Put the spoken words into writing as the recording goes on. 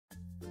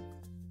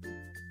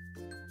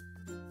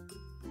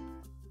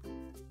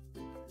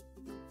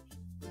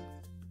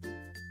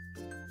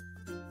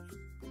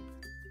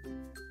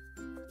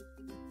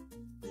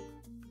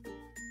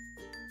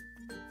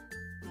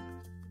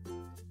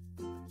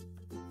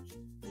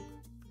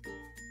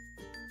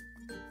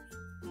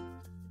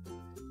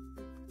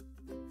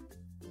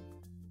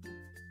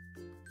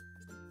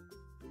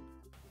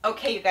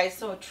Okay, you guys,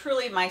 so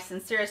truly my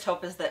sincerest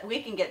hope is that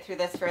we can get through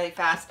this fairly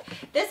fast.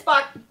 This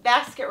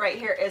basket right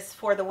here is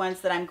for the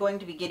ones that I'm going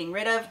to be getting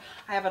rid of.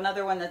 I have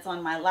another one that's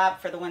on my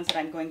lap for the ones that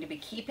I'm going to be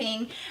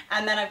keeping.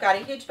 And then I've got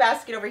a huge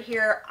basket over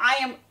here.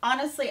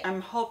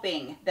 I'm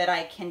hoping that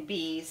I can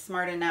be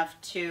smart enough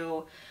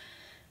to,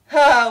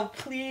 oh,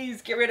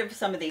 please get rid of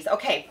some of these.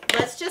 Okay,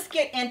 let's just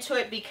get into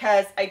it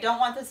because I don't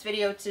want this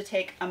video to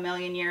take a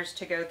million years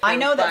to go through. I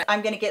know that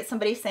I'm going to get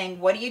somebody saying,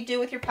 what do you do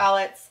with your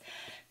palettes?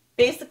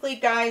 Basically,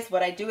 guys,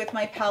 what I do with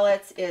my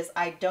palettes is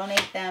I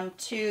donate them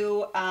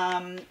to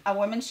a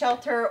women's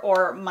shelter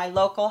or my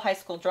local high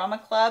school drama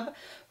club,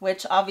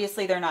 which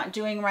obviously they're not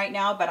doing right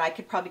now, but I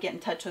could probably get in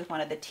touch with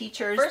one of the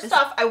teachers. First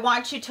off, I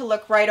want you to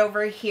look right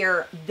over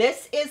here.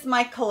 This is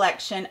my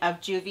collection of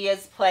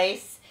Juvia's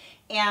Place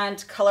and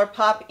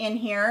ColourPop in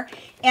here.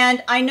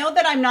 And I know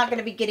that I'm not going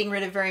to be getting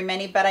rid of very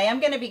many, but I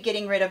am going to be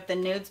getting rid of the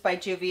Nudes by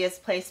Juvia's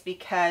Place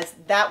because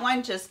that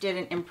one just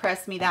didn't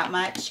impress me that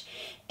much.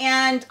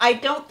 And I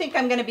don't think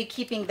I'm going to be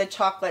keeping the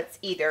chocolates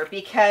either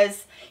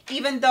because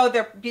even though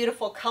they're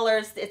beautiful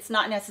colors, it's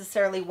not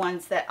necessarily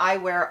ones that I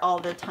wear all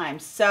the time.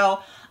 So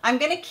I'm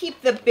going to keep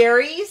the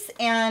berries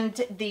and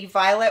the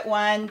violet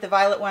one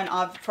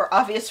for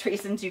obvious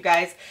reasons, you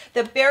guys.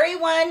 The berry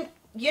one,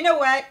 you know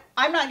what?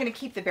 I'm not going to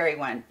keep the berry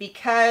one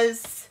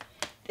because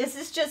this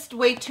is just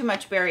way too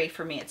much berry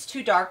for me. It's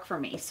too dark for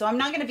me. So I'm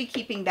not going to be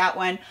keeping that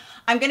one.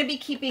 I'm going to be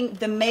keeping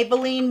the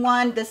Maybelline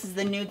one. This is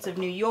the Nudes of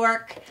New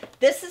York.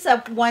 This is a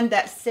one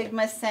that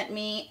Sigma sent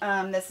me.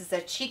 This is a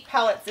cheek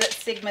palette that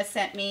Sigma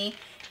sent me.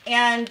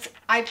 And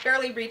I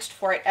barely reached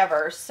for it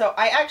ever. So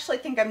I actually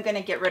think I'm going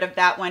to get rid of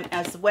that one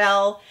as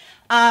well.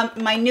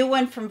 My new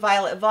one from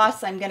Violet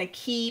Voss, I'm going to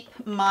keep.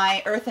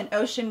 My Earth and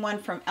Ocean one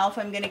from e.l.f.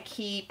 I'm going to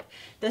keep.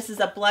 This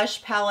is a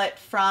blush palette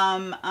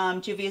from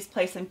Juvia's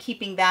Place. I'm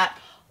keeping that.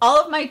 All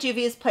of my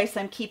Juvia's Place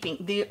I'm keeping.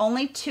 The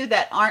only two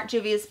that aren't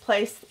Juvia's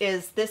Place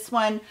is this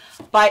one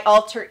by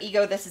Alter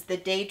Ego. This is the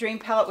Daydream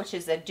palette, which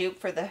is a dupe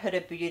for the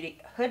Huda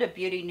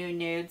Beauty New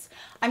Nudes.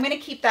 I'm going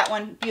to keep that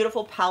one.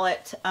 Beautiful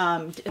palette.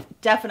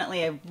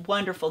 Definitely a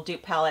wonderful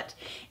dupe palette.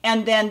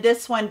 And then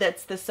this one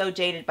that's the So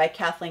Jaded by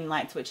Kathleen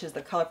Lights, which is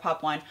the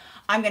ColourPop one.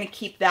 I'm going to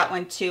keep that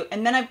one too.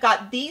 And then I've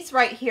got these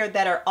right here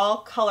that are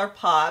all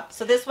ColourPop.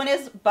 So this one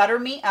is Butter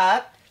Me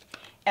Up.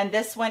 And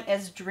this one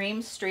is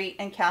Dream Street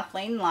and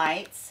Kathleen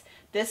Lights.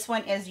 This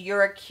one is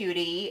You're a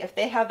Cutie. If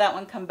they have that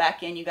one come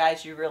back in, you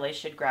guys, you really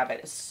should grab it.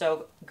 It's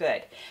so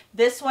good.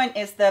 This one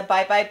is the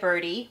Bye Bye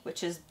Birdie,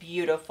 which is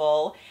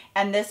beautiful.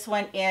 And this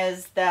one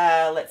is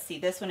the, let's see,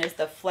 this one is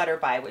the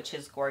Flutterby, which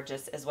is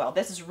gorgeous as well.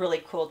 This is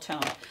really cool tone.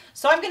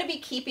 So I'm going to be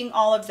keeping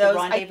all of those. The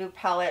Rendezvous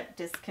palette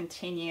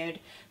discontinued.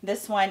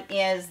 This one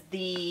is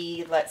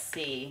the, let's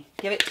see,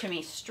 Give It To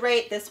Me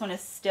Straight. This one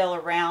is still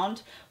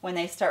around when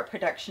they start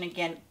production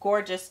again.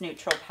 Gorgeous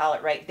neutral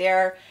palette right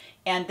there.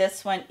 And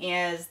this one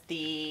is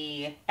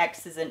the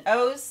X's and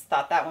O's.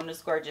 Thought that one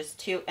was gorgeous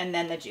too. And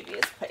then the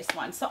Juvia's Place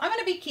one. So I'm going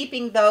to be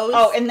keeping those.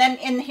 Oh, and then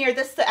in here,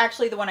 this is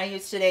actually the one I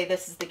used today.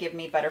 This is the Give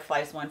Me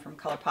Butterflies one from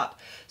ColourPop.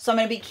 So I'm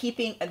going to be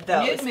keeping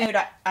those. Nude,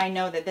 I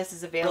know that this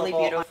is available.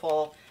 Really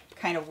beautiful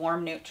kind of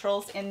warm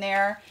neutrals in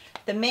there.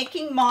 The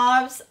Making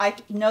Mauves, I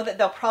know that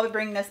they'll probably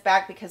bring this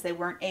back because they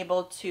weren't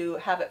able to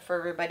have it for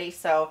everybody.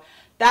 So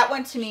that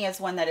one to me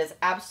is one that is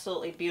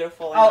absolutely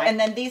beautiful. Oh, and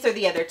then these are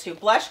the other two.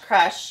 Blush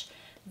Crush.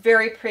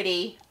 Very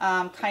pretty,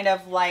 kind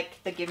of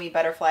like the Give Me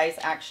Butterflies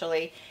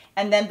actually.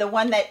 And then the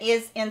one that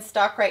is in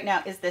stock right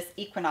now is this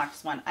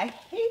Equinox one. I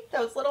hate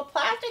those little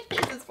plastic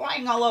pieces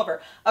flying all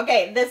over.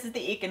 Okay, this is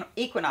the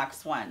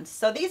Equinox one.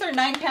 So these are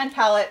 9-pan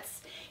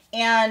palettes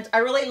and I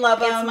really love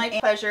them. My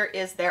pleasure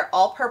is their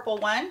all purple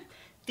one.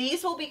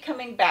 These will be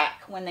coming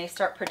back when they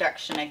start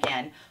production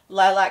again.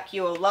 Lilac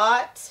You a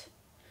Lot.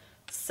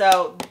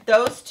 So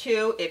those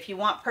two, if you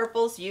want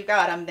purples, you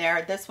got them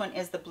there. This one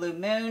is the Blue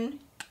Moon.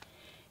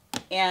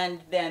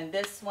 And then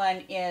this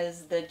one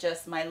is the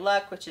Just My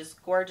Luck, which is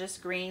gorgeous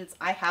greens.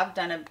 I have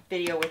done a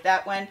video with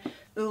that one.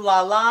 Ooh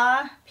La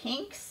La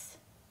pinks.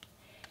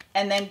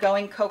 And then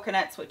Going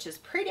Coconuts, which is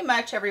pretty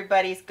much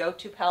everybody's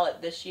go-to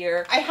palette this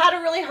year. I had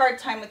a really hard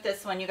time with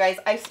this one, you guys.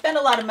 I spent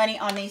a lot of money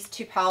on these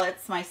two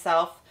palettes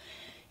myself.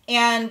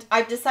 And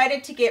I've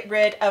decided to get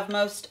rid of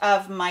most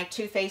of my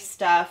Too Faced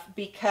stuff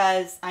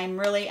because I'm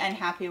really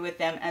unhappy with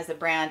them as a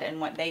brand and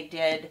what they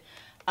did.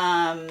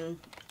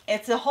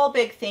 It's a whole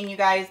big thing, you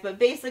guys, but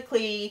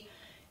basically,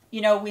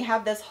 you know, we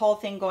have this whole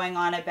thing going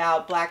on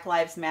about Black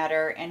Lives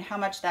Matter and how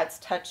much that's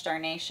touched our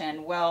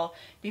nation. Well,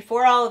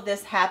 before all of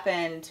this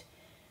happened,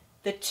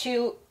 the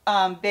two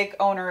big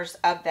owners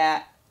of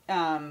that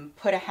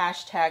put a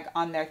hashtag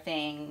on their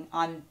thing,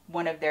 on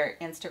one of their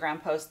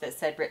Instagram posts that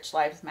said Rich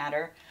Lives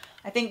Matter.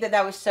 I think that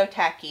that was so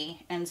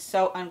tacky and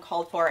so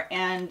uncalled for.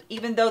 And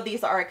even though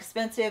these are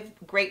expensive,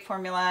 great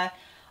formula,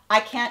 I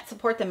can't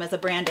support them as a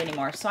brand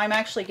anymore. So I'm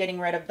actually getting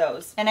rid of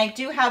those. And I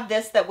do have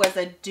this that was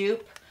a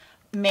dupe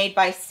made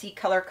by C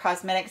Color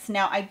Cosmetics.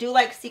 Now I do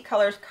like C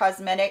Color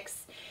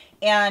Cosmetics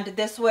And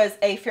this was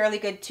a fairly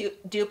good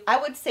dupe. I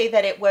would say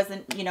that it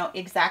wasn't, you know,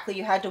 exactly,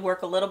 you had to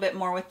work a little bit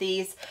more with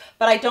these,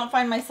 but I don't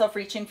find myself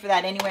reaching for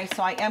that anyway,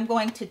 so I am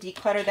going to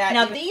declutter that.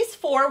 Now, these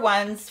 4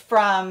 ones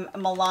from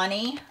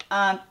Milani,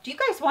 do you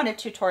guys want a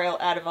tutorial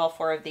out of all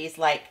 4 of these?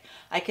 Like,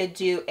 I could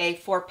do a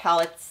 4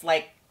 palettes,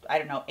 like, I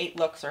don't know, 8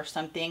 looks or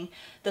something.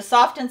 The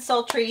Soft and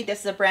Sultry, this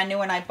is a brand new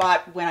one I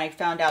bought when I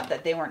found out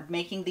that they weren't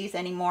making these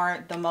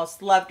anymore. The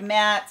Most Loved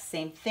Matte,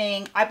 same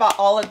thing. I bought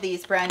all of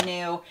these brand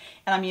new,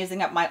 and I'm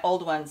using up my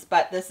old ones,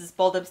 but this is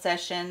Bold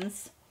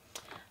Obsessions.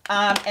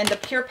 And the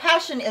Pure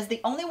Passion is the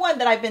only one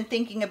that I've been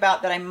thinking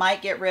about that I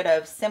might get rid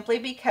of, simply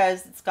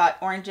because it's got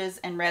oranges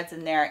and reds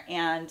in there,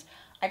 and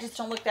I just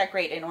don't look that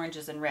great in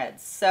oranges and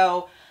reds.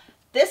 So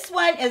this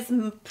one is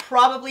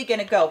probably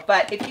going to go,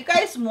 but if you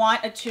guys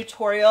want a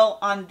tutorial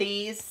on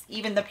these,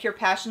 even the Pure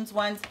Passions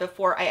ones,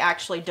 before I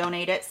actually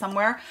donate it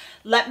somewhere,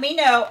 let me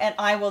know and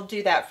I will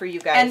do that for you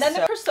guys. And then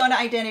the Persona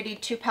Identity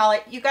 2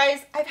 palette, you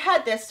guys, I've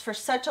had this for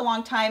such a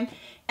long time,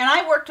 and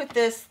I worked with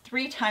this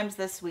 3 times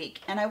this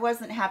week, and I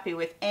wasn't happy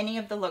with any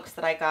of the looks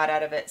that I got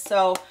out of it.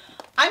 So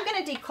I'm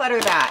going to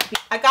declutter that.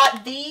 I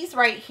got these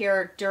right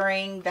here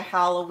during the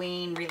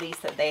Halloween release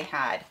that they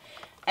had,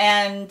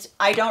 and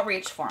I don't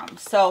reach for them,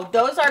 so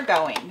those are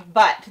going.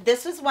 But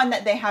this is one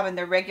that they have in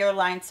their regular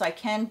line, so I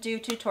can do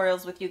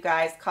tutorials with you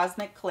guys,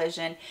 Cosmic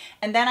Collision.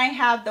 And then I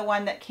have the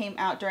one that came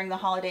out during the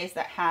holidays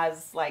that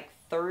has like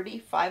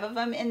 35 of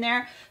them in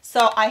there,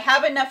 so I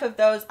have enough of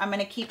those. I'm going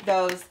to keep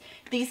those.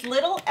 These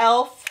little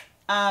elf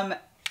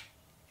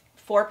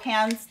 4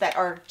 pans that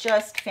are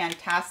just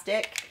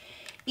fantastic,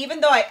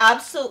 even though I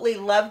absolutely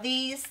love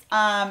these.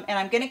 And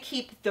I'm going to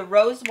keep the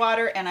rose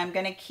water, and I'm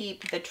going to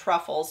keep the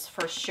truffles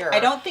for sure. I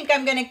don't think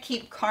I'm going to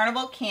keep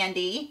Carnival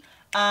Candy.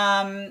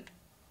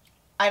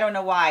 I don't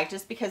know why,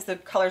 just because the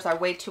colors are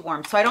way too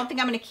warm. So I don't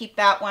think I'm going to keep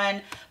that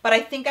one, but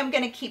I think I'm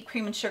going to keep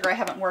Cream and Sugar. I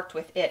haven't worked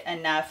with it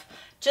enough.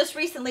 Just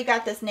recently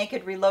got this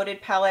Naked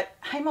Reloaded palette.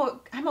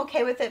 I'm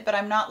okay with it, but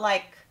I'm not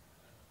like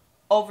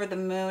over the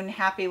moon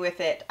happy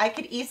with it. I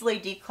could easily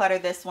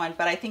declutter this one,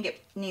 but I think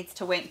it needs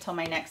to wait until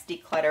my next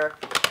declutter.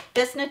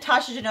 This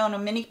Natasha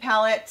Denona mini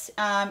palette,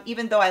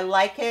 even though I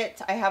like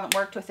it, I haven't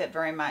worked with it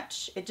very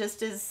much. It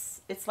just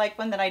is, it's like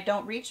one that I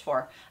don't reach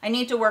for. I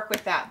need to work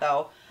with that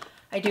though.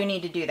 I do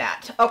need to do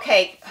that.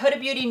 Okay, Huda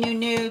Beauty New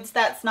Nudes,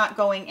 that's not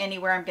going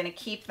anywhere. I'm gonna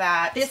keep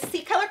that. This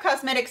C Color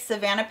Cosmetics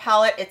Savannah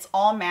palette, it's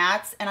all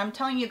mattes, and I'm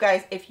telling you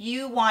guys, if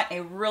you want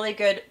a really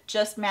good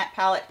just matte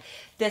palette,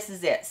 this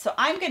is it. So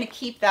I'm gonna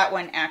keep that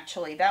one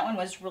actually. That one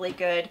was really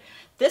good.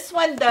 This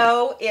one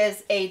though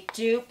is a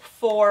dupe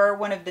for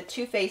one of the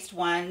Too Faced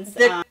ones.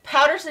 The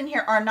powders in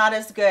here are not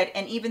as good,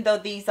 and even though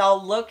these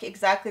all look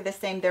exactly the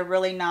same, they're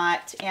really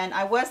not, and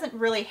I wasn't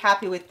really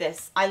happy with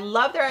this. I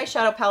love their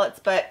eyeshadow palettes,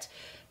 but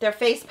their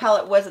face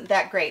palette wasn't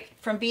that great.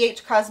 From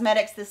BH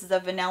Cosmetics, this is a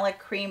Vanilla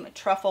Cream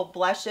Truffle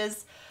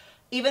Blushes.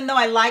 Even though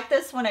I liked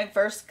this when I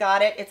first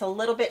got it, it's a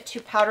little bit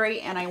too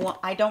powdery, and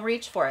I don't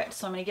reach for it.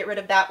 So I'm going to get rid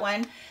of that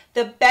one.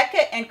 The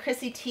Becca and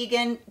Chrissy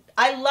Teigen,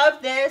 I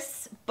love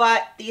this,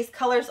 but these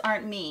colors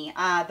aren't me.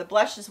 The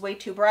blush is way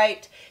too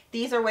bright.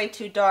 These are way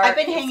too dark. I've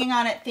been hanging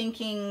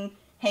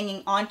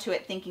onto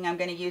it thinking I'm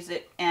going to use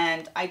it,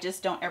 and I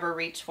just don't ever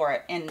reach for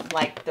it in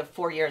like the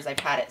 4 years I've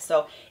had it.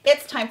 So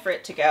it's time for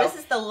it to go. This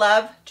is the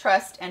Love,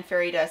 Trust, and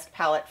Fairy Dust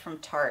palette from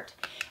Tarte.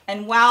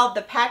 And while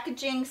the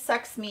packaging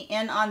sucks me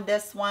in on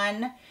this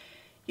one,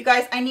 you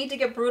guys, I need to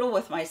get brutal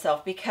with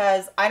myself,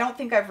 because I don't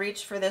think I've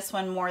reached for this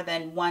one more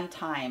than 1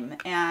 time,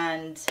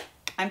 and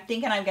I'm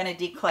thinking I'm going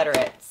to declutter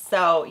it.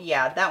 So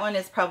yeah, that one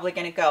is probably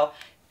going to go.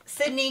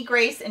 Sydney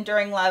Grace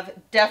Enduring Love,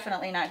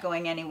 definitely not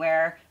going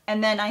anywhere.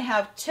 And then I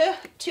have two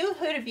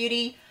Huda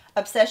Beauty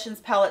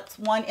Obsessions palettes.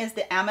 One is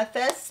the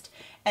Amethyst,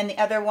 and the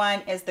other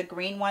one is the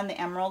green one, the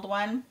emerald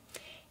one.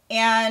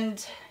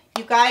 And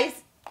you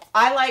guys,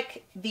 I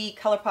like the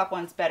ColourPop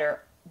ones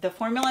better. The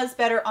formula is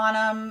better on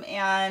them,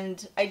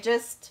 and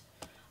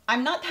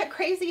I'm not that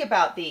crazy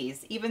about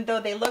these, even though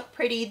they look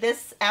pretty.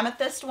 This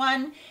Amethyst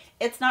one,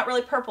 it's not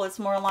really purple, it's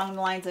more along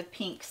the lines of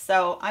pink.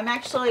 So I'm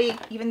actually,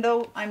 even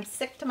though I'm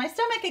sick to my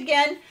stomach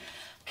again,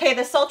 okay,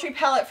 the Sultry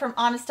palette from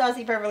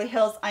Anastasia Beverly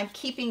Hills, I'm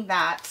keeping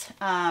that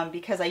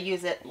because I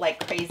use it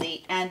like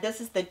crazy. And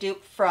this is the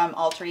dupe from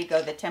Alter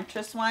Ego, the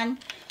Temptress one.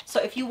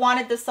 So if you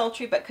wanted the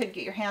Sultry but couldn't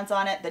get your hands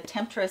on it, the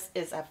Temptress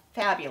is a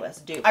fabulous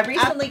dupe. I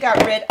recently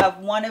got rid of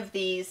one of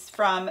these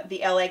from the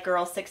LA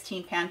Girl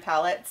 16 pan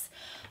palettes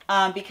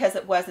because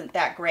it wasn't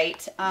that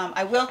great.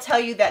 I will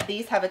tell you that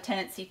these have a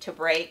tendency to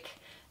break.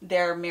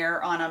 Their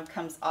mirror on them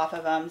comes off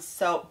of them.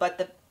 So,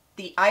 but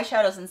the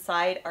eyeshadows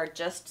inside are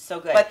just so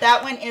good. But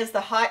that one is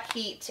the Hot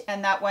Heat,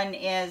 and that one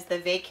is the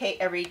Vacate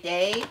Every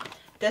Day.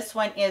 This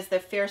one is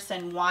the Fierce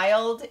and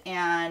Wild,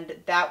 and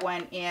that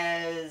one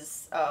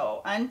is,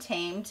 oh,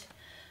 Untamed.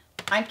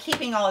 I'm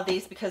keeping all of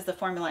these because the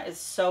formula is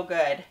so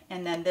good.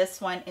 And then this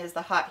one is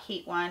the Hot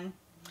Heat one,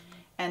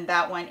 and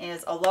that one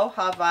is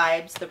Aloha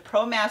Vibes. The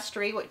Pro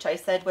Mastery, which I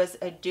said was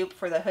a dupe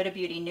for the Huda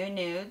Beauty New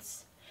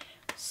Nudes.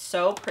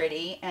 So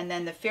pretty. And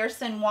then the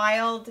Fierce and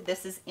Wild,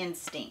 this is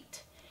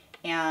Instinct.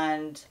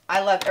 and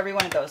I love every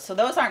one of those. So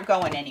those aren't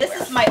going anywhere.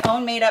 This is my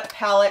own made up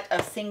palette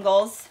of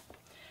singles.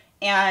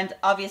 And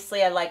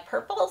obviously I like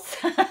purples.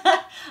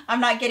 I'm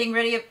not getting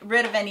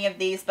rid of any of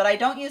these, but I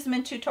don't use them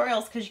in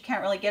tutorials because you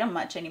can't really get them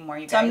much anymore,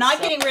 you guys. So I'm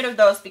not getting rid of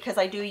those because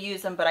I do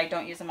use them, but I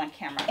don't use them on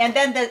camera. And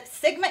then the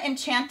Sigma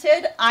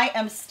Enchanted, I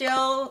am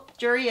still,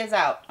 jury is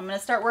out. I'm going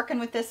to start working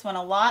with this one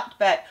a lot,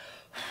 but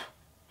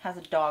has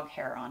a dog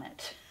hair on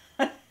it.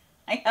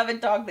 I have a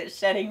dog that's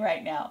shedding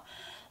right now.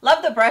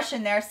 Love the brush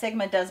in there.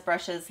 Sigma does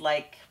brushes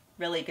like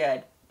really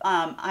good.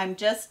 I'm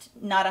just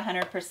not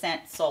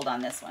 100% sold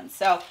on this one.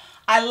 So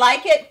I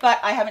like it, but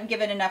I haven't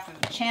given enough of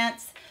a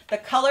chance. The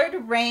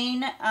Colored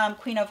Rain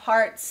Queen of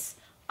Hearts.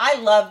 I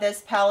love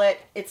this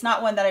palette. It's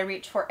not one that I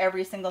reach for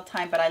every single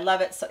time, but I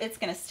love it. So it's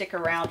going to stick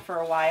around for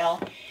a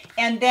while.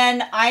 And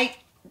then I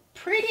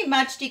pretty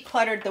much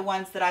decluttered the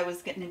ones that I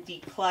was going to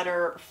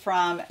declutter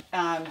from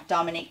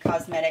Dominique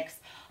Cosmetics.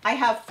 I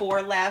have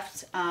 4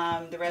 left.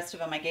 The rest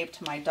of them I gave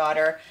to my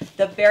daughter.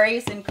 The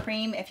Berries and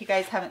Cream, if you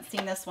guys haven't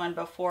seen this one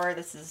before,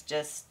 this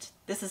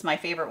is my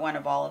favorite one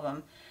of all of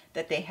them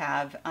that they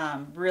have.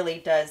 Really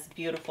does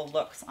beautiful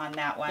looks on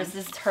that one. This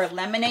is her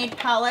Lemonade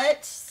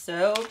palette.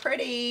 So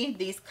pretty.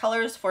 These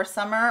colors for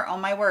summer, oh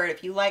my word,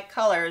 if you like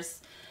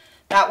colors,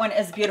 that one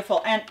is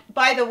beautiful. And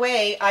by the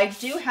way, I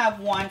do have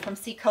one from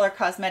C Color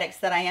Cosmetics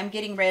that I am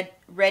getting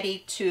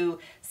ready to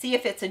see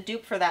if it's a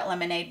dupe for that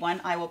Lemonade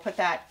one. I will put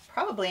that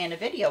probably in a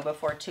video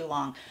before too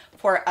long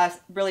for a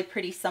really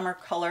pretty summer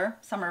color,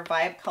 summer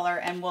vibe color.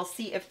 And we'll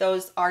see if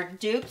those are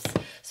dupes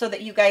so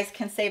that you guys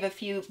can save a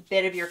few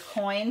bit of your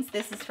coins.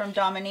 This is from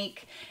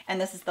Dominique, and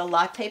this is the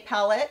Latte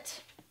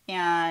palette.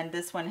 And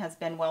this one has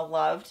been well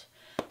loved.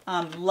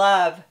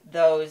 Love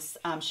those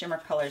shimmer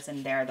colors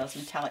in there, those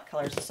metallic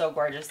colors, so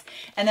gorgeous.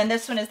 And then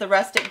this one is the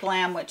Rustic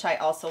Glam, which I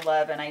also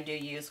love and I do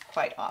use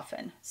quite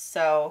often.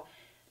 So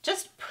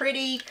just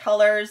pretty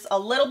colors, a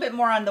little bit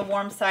more on the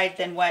warm side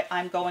than what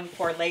I'm going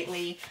for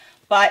lately.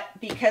 But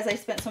because I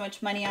spent so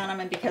much money on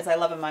them and because I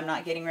love them, I'm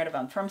not getting rid of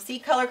them. From C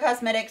Color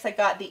Cosmetics, I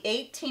got the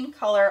 18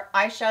 color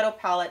eyeshadow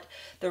palette,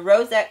 the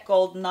Rosette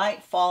Gold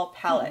Nightfall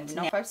palette. I don't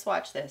know if I've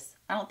swatched this.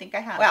 I don't think I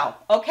have. Wow.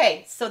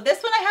 Okay, so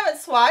this one I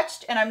haven't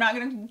swatched, and I'm not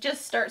going to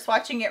just start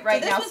swatching it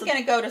right now. This one's going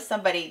to go to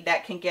somebody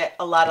that can get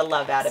a lot of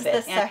love out of it.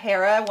 This is the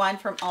Sahara one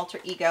from Alter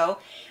Ego.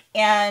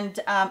 And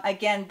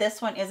again,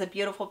 this one is a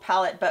beautiful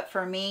palette, but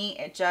for me,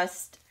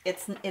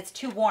 it's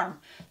too warm.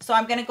 So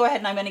I'm going to go ahead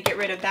and I'm going to get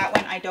rid of that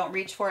one. I don't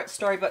reach for it.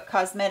 Storybook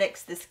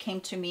Cosmetics. This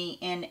came to me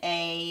in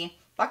a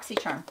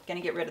BoxyCharm. Going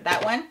to get rid of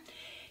that one.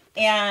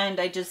 And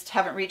I just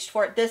haven't reached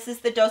for it. This is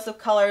the Dose of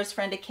Colors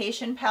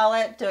Friendication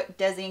palette,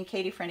 Desi and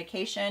Katie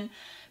Friendication.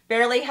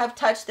 Barely have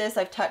touched this.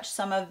 I've touched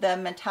some of the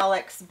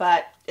metallics,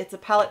 but it's a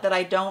palette that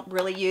I don't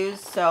really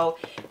use, so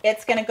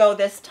it's going to go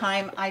this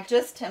time. I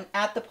just am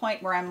at the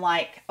point where I'm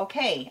like,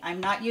 okay, I'm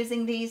not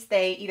using these.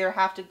 They either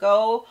have to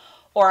go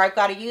or I've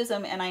got to use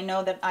them, and I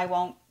know that I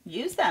won't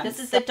use them. This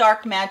is the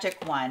Dark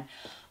Magic one.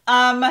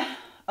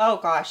 Oh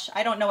gosh,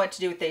 I don't know what to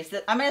do with these.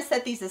 I'm going to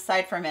set these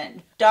aside for a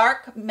minute.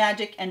 Dark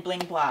Magic and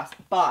Bling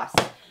Boss.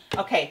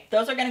 Okay,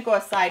 those are going to go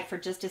aside for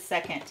just a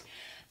second.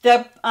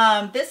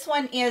 This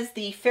one is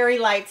the Fairy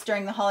Lights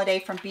During the Holiday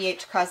from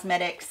BH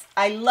Cosmetics.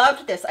 I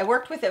loved this. I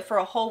worked with it for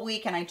a whole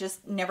week and I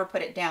just never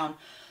put it down.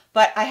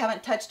 But I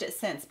haven't touched it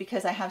since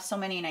because I have so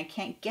many and I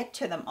can't get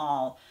to them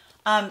all.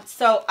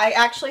 So I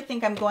actually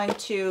think I'm going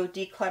to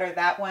declutter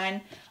that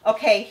one.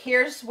 Okay,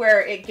 here's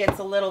where it gets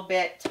a little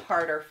bit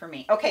harder for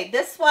me. Okay,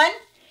 this one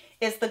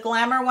is the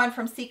Glamour one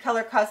from C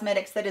Color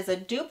Cosmetics that is a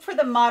dupe for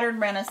the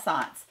Modern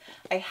Renaissance.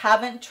 I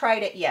haven't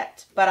tried it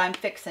yet, but I'm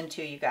fixing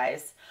to, you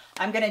guys.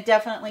 I'm going to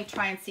definitely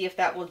try and see if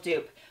that will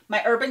dupe.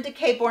 My Urban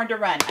Decay Born to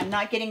Run. I'm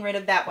not getting rid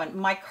of that one.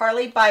 My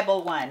Carly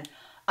Bible one.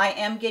 I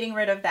am getting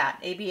rid of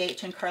that.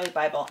 ABH and Carly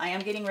Bible. I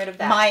am getting rid of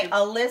that. My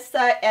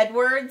Alyssa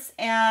Edwards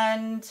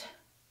and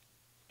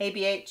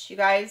ABH, you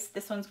guys,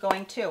 this one's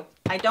going too.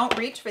 I don't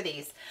reach for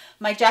these.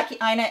 My Jackie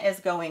Aina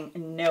is going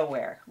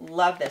nowhere.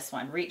 Love this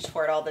one. Reach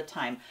for it all the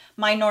time.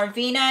 My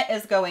Norvina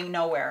is going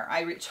nowhere.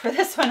 I reach for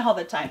this one all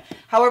the time.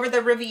 However,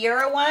 the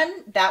Riviera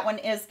one, that one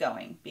is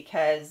going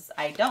because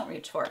I don't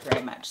reach for it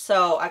very much.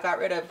 So I got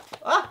rid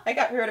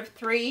of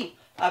 3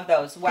 of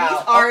those. Wow.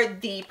 These are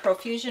the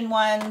Profusion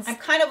ones. I'm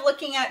kind of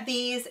looking at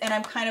these and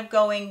I'm kind of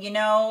going, you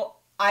know,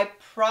 I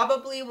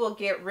probably will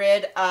get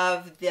rid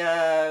of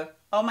the,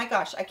 oh my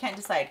gosh, I can't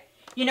decide.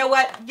 You know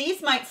what?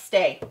 These might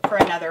stay for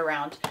another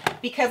round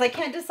because I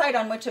can't decide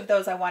on which of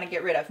those I want to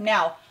get rid of.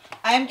 Now,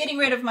 I am getting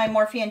rid of my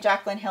Morphe and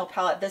Jaclyn Hill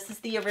palette. This is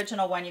the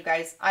original one, you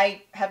guys.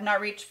 I have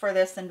not reached for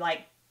this in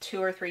like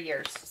 2 or 3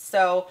 years.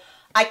 So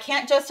I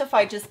can't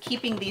justify just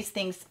keeping these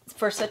things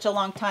for such a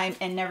long time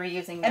and never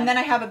using them. And then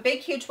I have a big,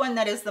 huge one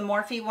that is the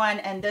Morphe one.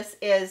 And this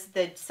is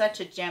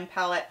such a gem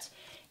palette.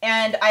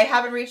 And I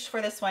haven't reached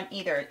for this one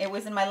either. It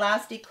was in my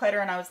last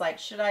declutter and I was like,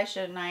 should I,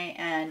 shouldn't I?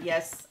 And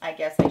yes, I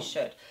guess I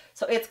should.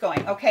 So it's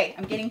going. Okay,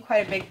 I'm getting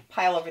quite a big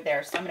pile over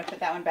there. So I'm going to put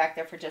that one back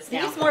there for just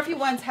now. These Morphe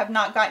ones have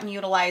not gotten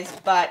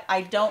utilized, but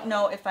I don't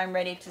know if I'm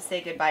ready to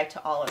say goodbye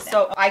to all of them.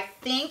 So I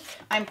think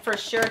I'm for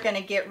sure going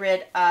to get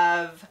rid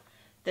of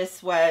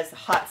This was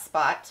Hot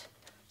Spot.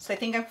 So I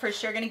think I'm for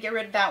sure going to get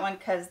rid of that one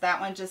because that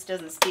one just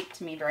doesn't speak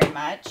to me very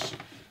much.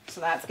 So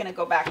that's going to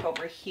go back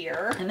over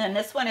here. And then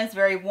this one is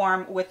very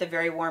warm with the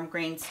very warm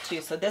greens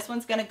too. So this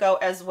one's going to go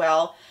as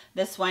well.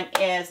 This one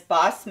is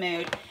Boss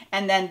Mood.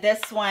 And then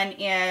this one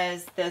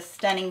is the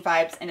Stunning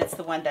Vibes, and it's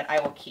the one that I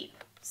will keep.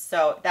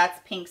 So that's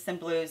pinks and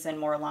blues and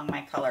more along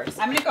my colors.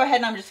 I'm going to go ahead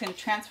and I'm just going to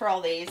transfer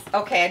all these.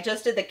 Okay, I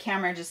adjusted the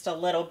camera just a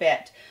little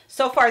bit.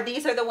 So far,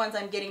 these are the ones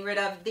I'm getting rid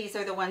of. These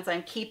are the ones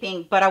I'm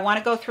keeping. But I want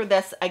to go through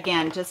this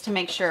again just to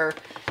make sure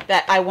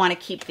that I want to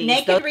keep these.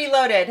 Naked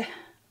Reloaded.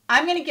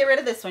 I'm going to get rid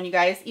of this one, you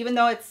guys, even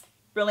though it's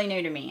really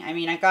new to me. I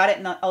mean, I got it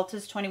in the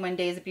Ulta's 21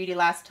 Days of Beauty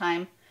last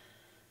time.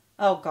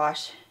 Oh,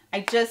 gosh.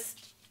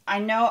 I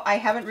know I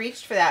haven't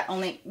reached for that.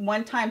 Only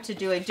one time to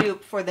do a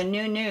dupe for the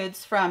new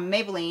nudes from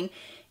Maybelline,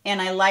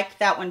 and I liked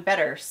that one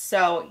better.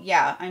 So,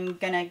 yeah, I'm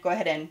going to go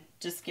ahead and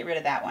just get rid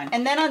of that one.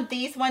 And then on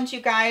these ones, you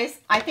guys,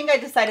 I think I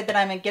decided that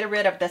I'm going to get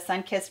rid of the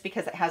Sunkissed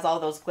because it has all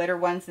those glitter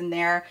ones in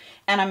there.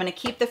 And I'm going to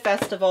keep the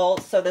Festival.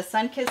 So the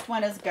Sunkissed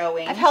one is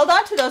going. I've held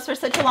on to those for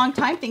such a long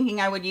time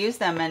thinking I would use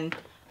them. And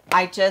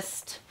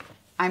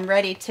I'm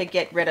ready to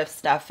get rid of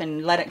stuff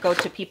and let it go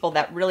to people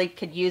that really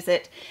could use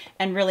it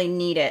and really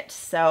need it.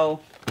 So,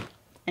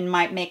 and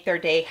might make their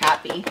day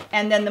happy.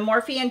 And then the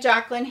Morphe and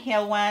Jaclyn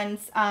Hill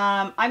ones,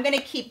 I'm going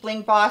to keep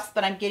Bling Boss,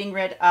 but I'm getting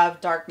rid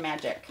of Dark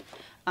Magic.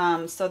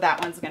 So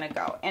that one's going to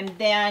go. And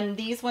then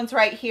these ones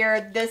right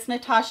here, this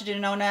Natasha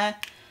Denona,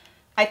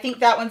 I think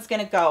that one's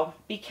going to go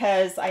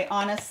because I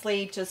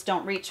honestly just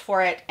don't reach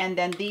for it. And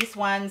then these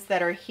ones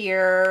that are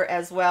here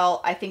as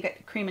well, I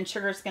think Cream and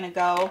Sugar is going to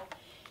go.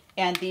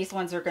 And these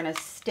ones are going to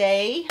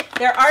stay.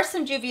 There are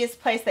some Juvia's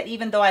Place that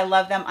even though I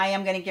love them, I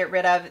am going to get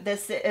rid of.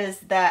 This is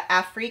the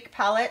Afrique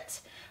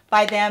palette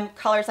by them.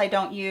 Colors I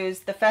don't use.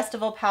 The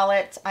Festival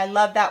palette, I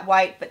love that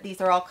white, but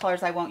these are all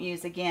colors I won't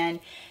use again.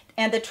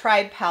 And the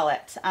Tribe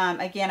palette.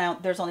 Again,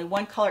 there's only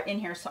one color in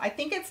here, so I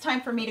think it's time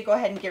for me to go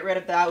ahead and get rid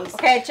of those.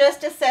 Okay, I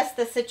just assessed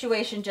the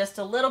situation just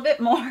a little bit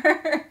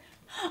more.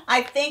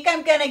 I think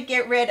I'm going to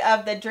get rid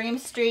of the Dream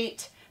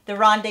Street, the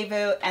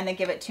Rendezvous, and the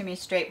Give It To Me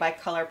Straight by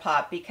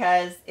ColourPop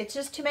because it's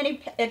just too many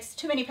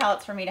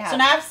palettes for me to have. So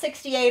now I have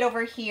 68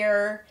 over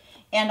here,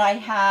 and I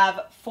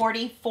have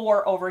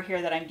 44 over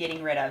here that I'm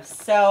getting rid of.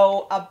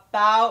 So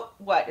about,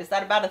 what, is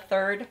that about a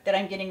third that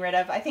I'm getting rid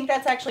of? I think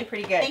that's actually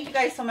pretty good. Thank you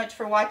guys so much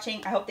for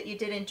watching. I hope that you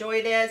did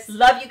enjoy this.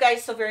 Love you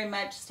guys so very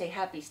much. Stay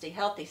happy, stay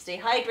healthy, stay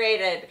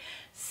hydrated,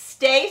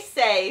 stay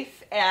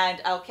safe, and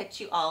I'll catch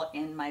you all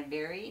in my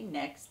very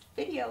next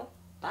video.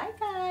 Bye,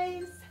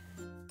 guys.